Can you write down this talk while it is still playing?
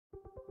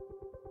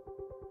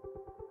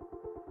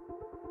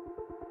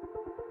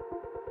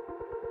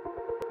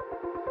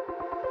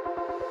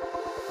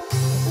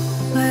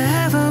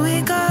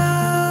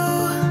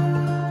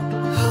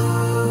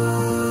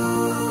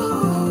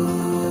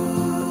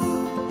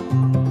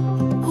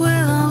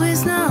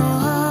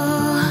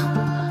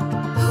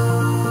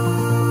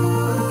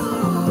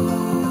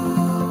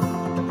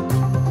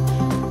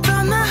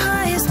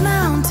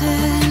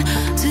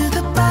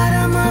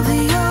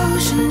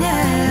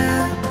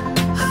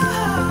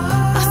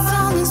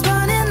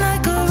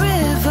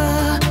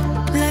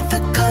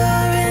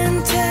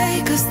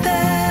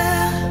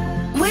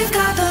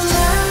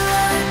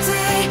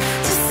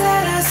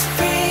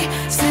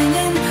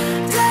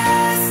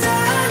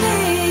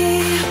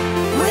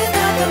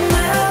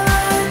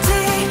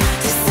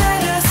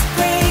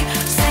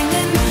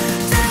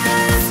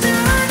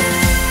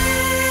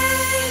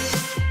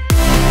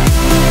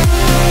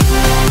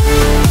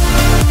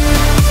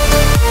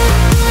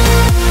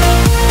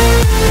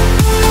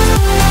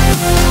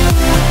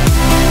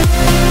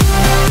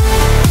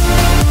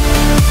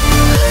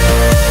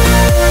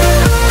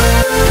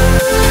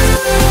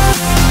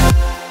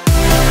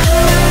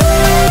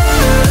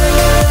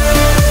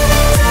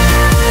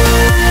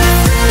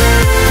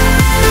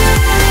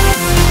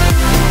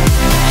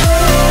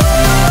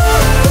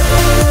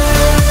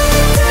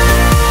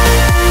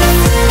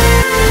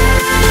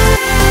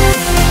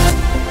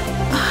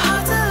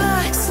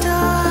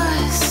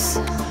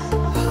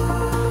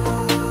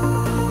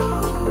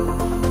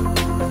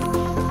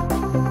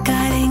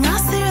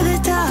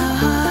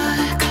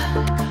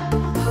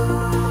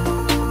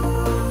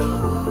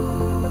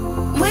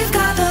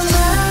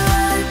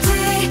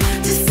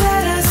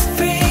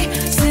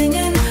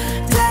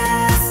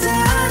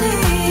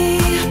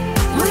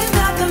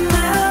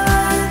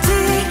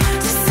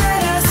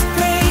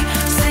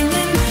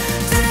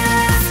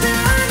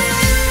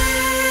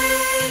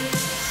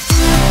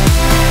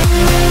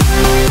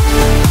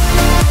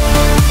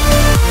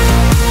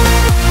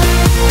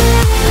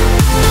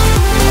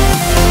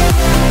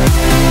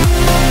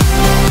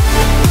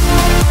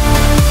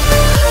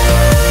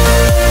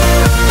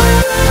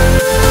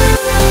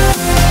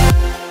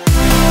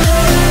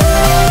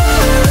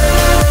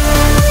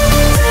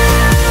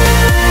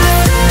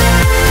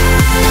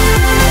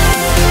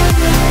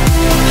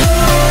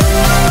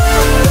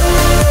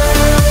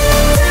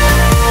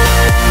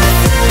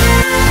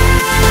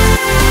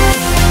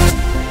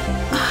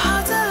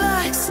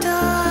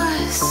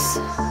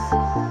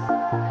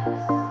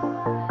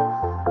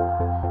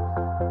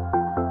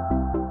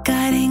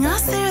guiding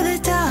us through the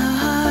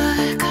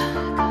dark.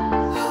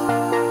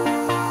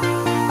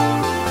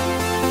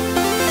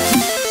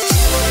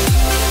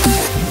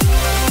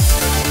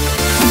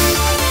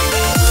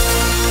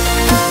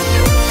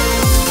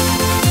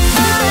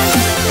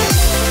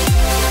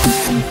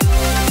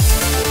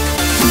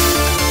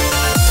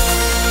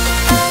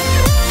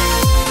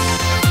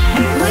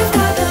 We've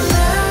got the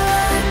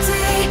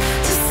melody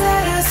to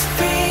set us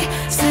free,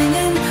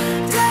 singing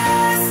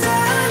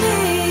destiny.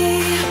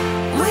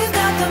 We've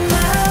got the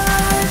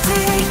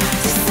melody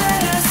to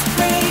set us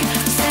free,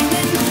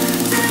 singing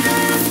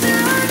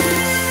destiny.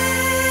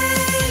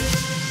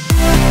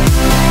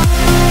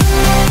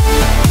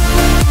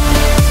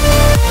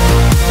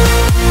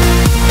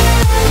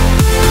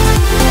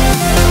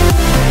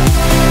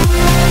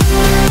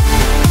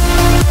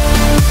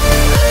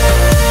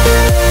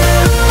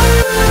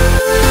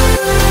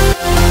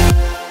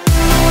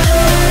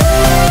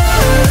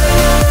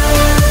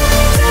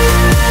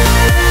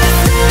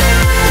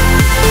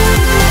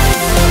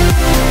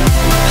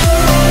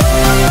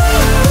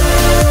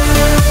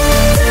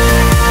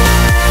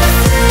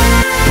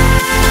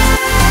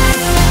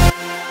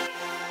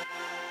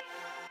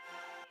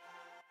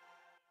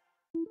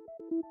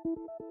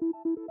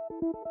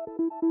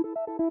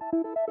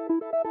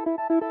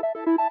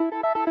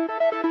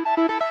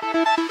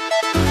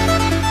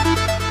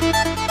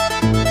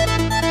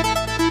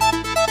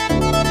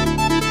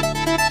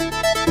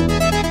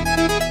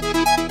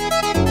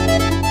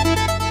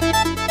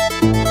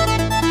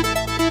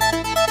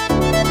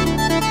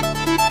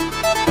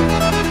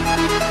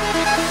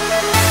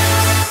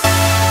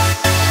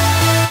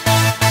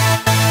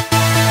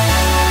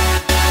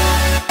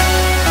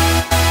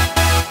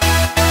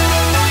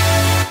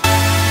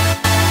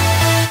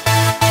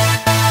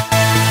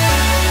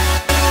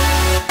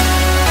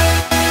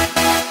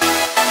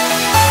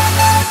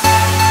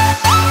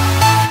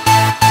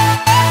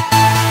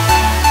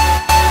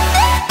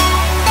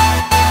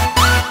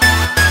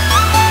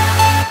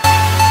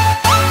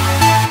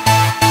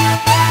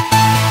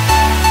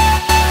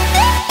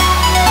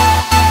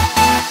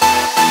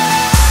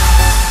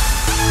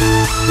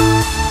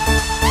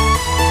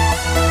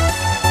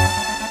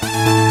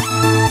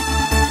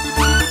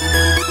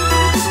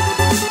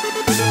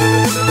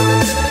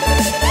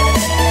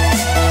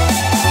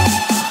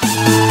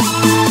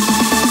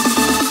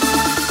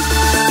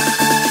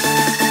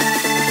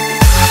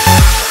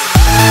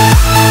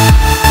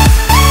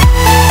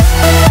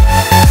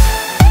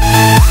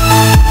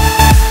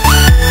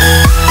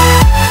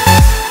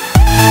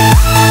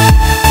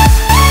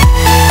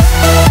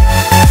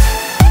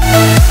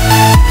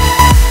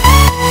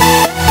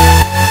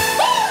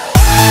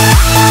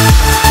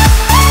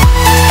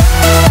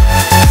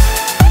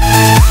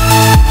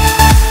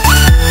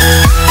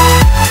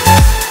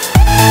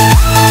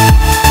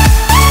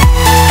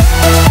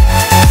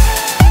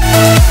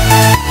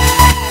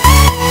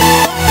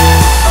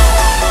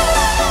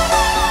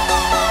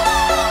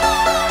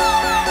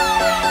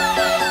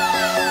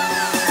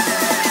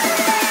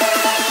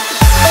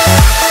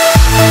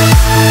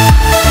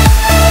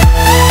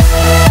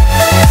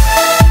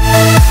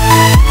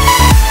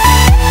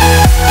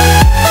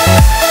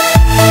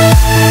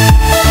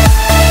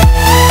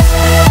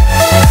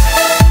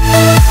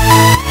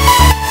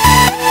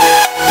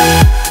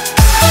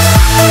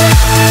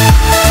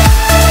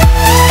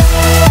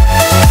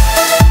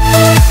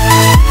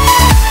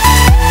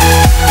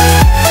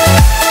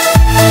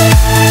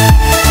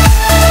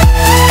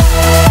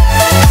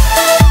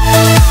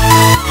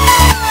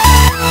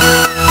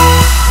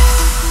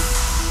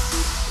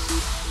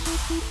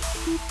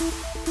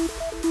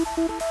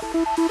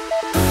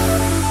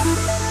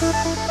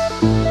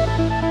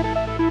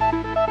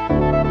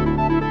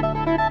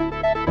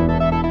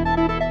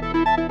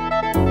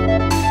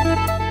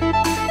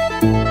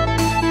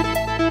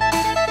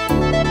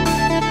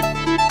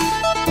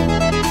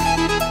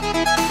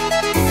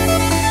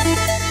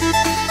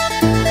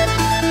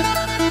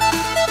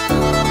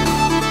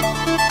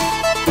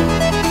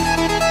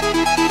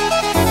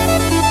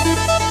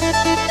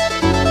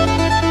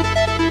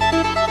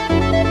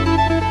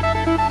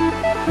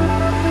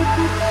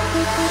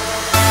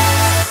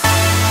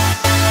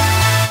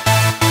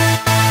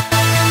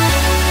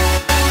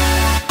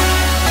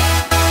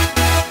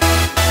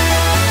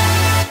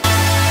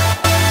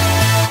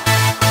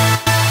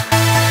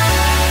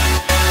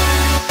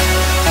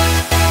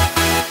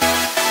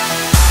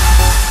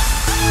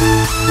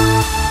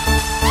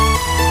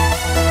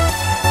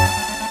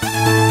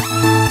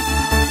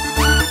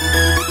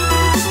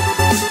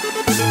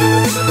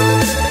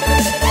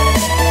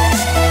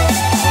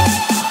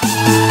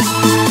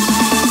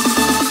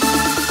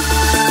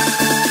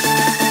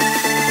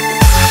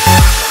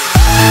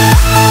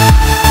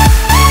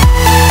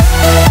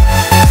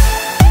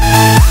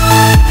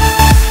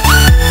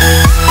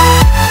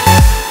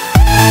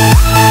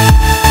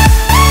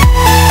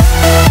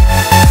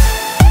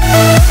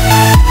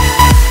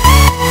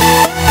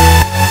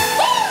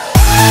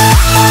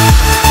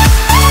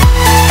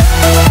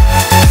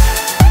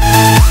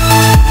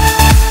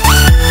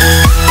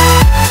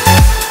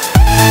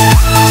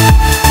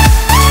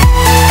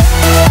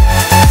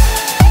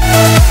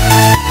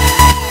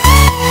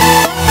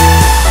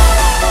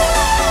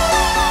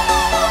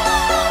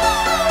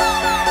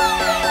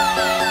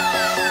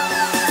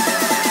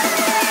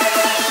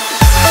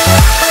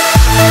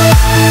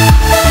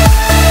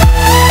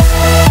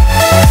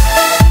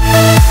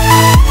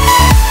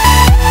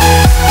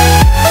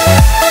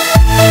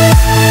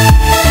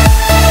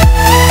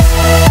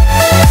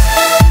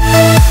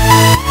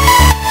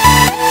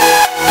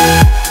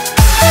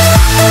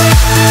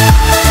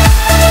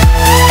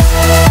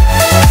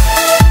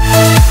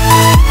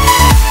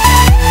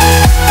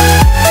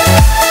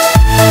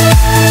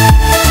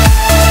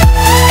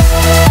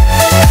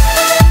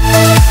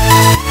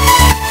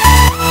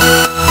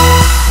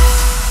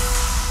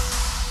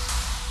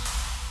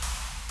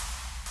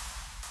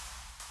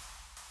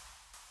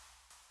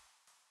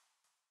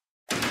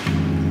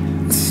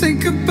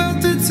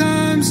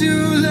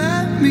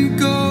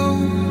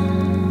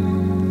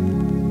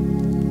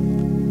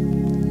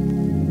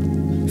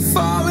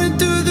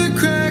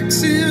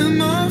 cracks,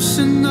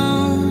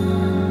 emotional.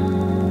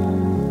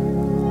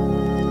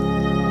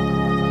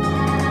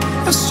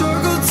 I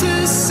struggle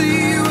to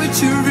see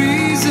what your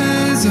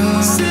reasons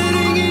are.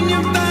 Sitting in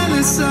your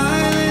balance,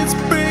 silence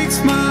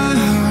breaks my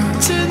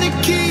heart. Turn the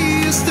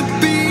key, used to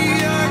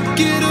be our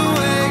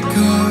getaway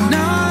car.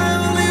 Now I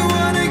only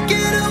wanna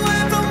get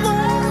away from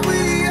where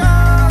we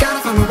are.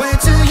 Gotta find my way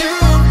to you,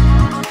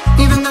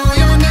 even though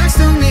you're next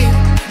to me.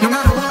 No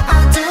matter what I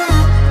do,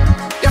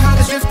 your heart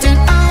is drifting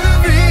out of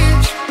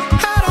reach.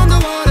 Out on the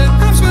water,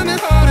 I'm swimming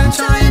hard and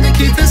trying to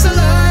keep this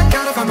alive.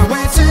 Gotta find my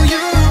way to you.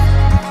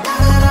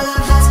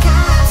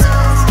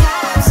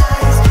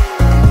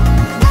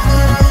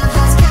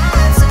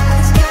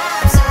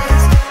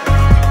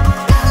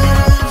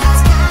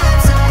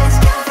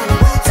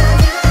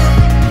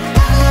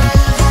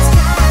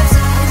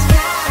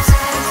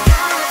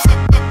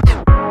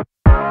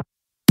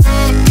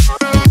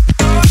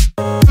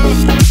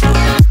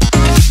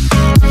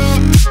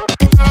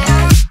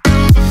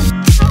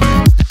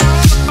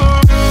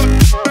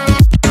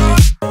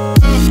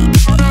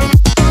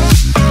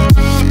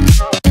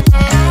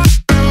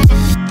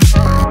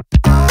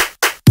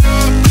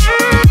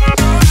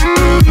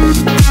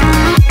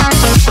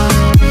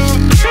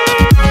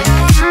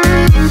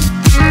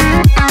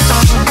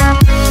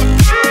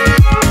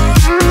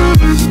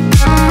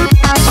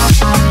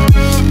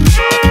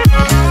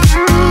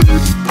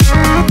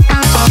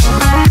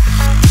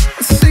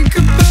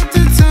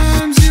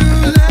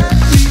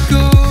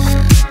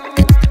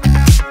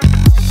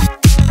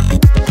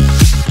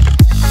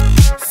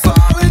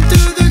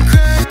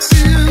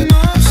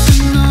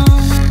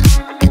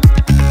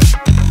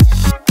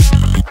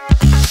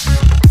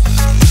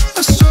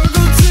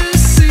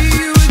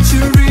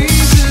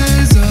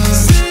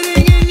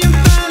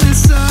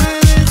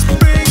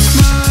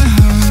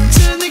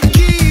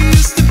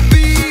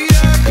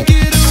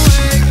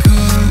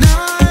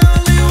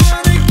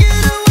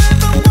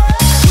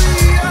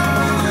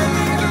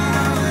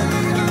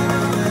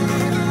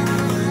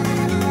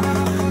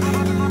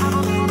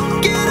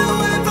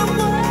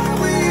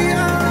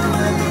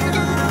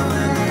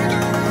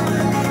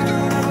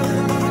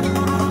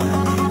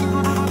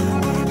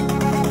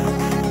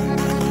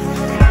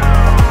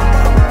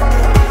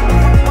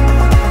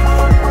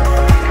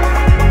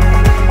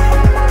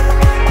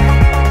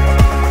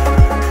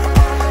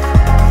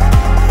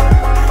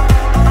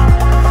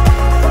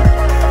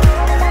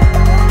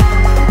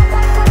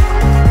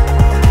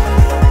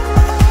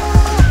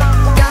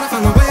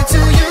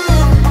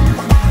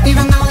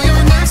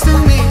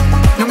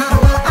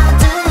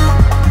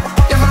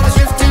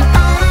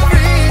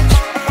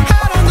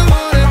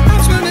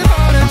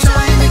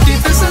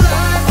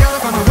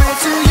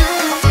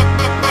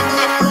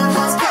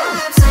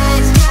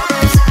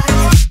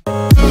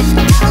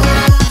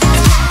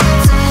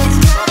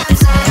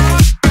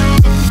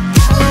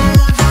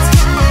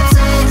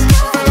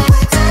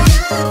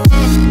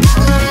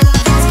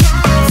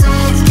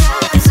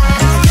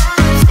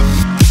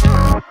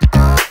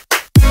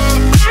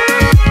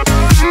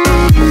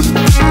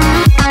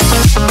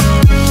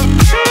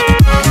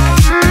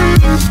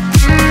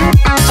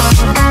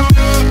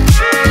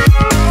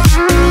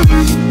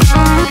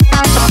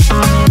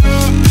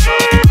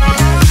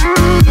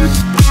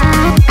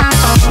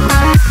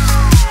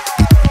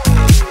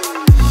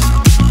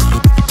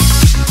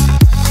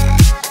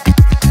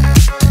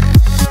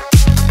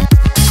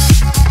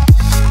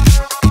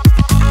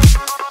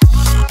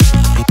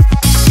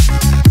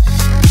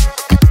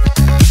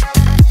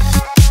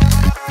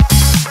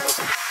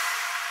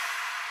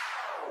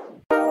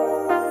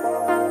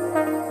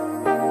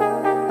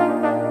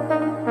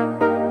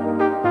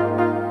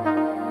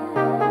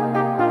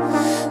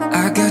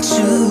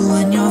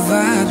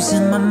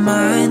 In my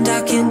mind,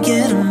 I can't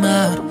get them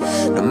out,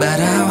 no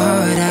matter how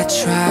hard I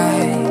try.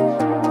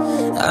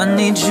 I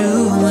need you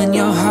and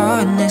your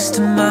heart next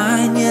to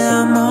mine.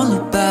 Yeah, I'm all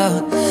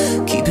about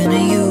keeping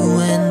it you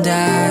and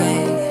I.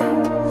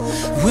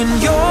 When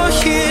you're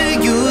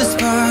here, you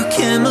spark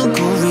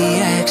chemical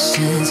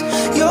reactions.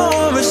 Your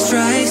aura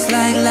strikes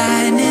like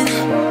lightning.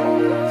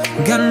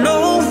 Got no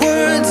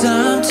words,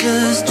 I'm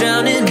just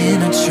drowning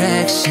in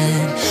attraction.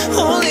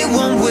 Only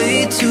one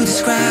way to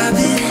describe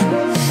it.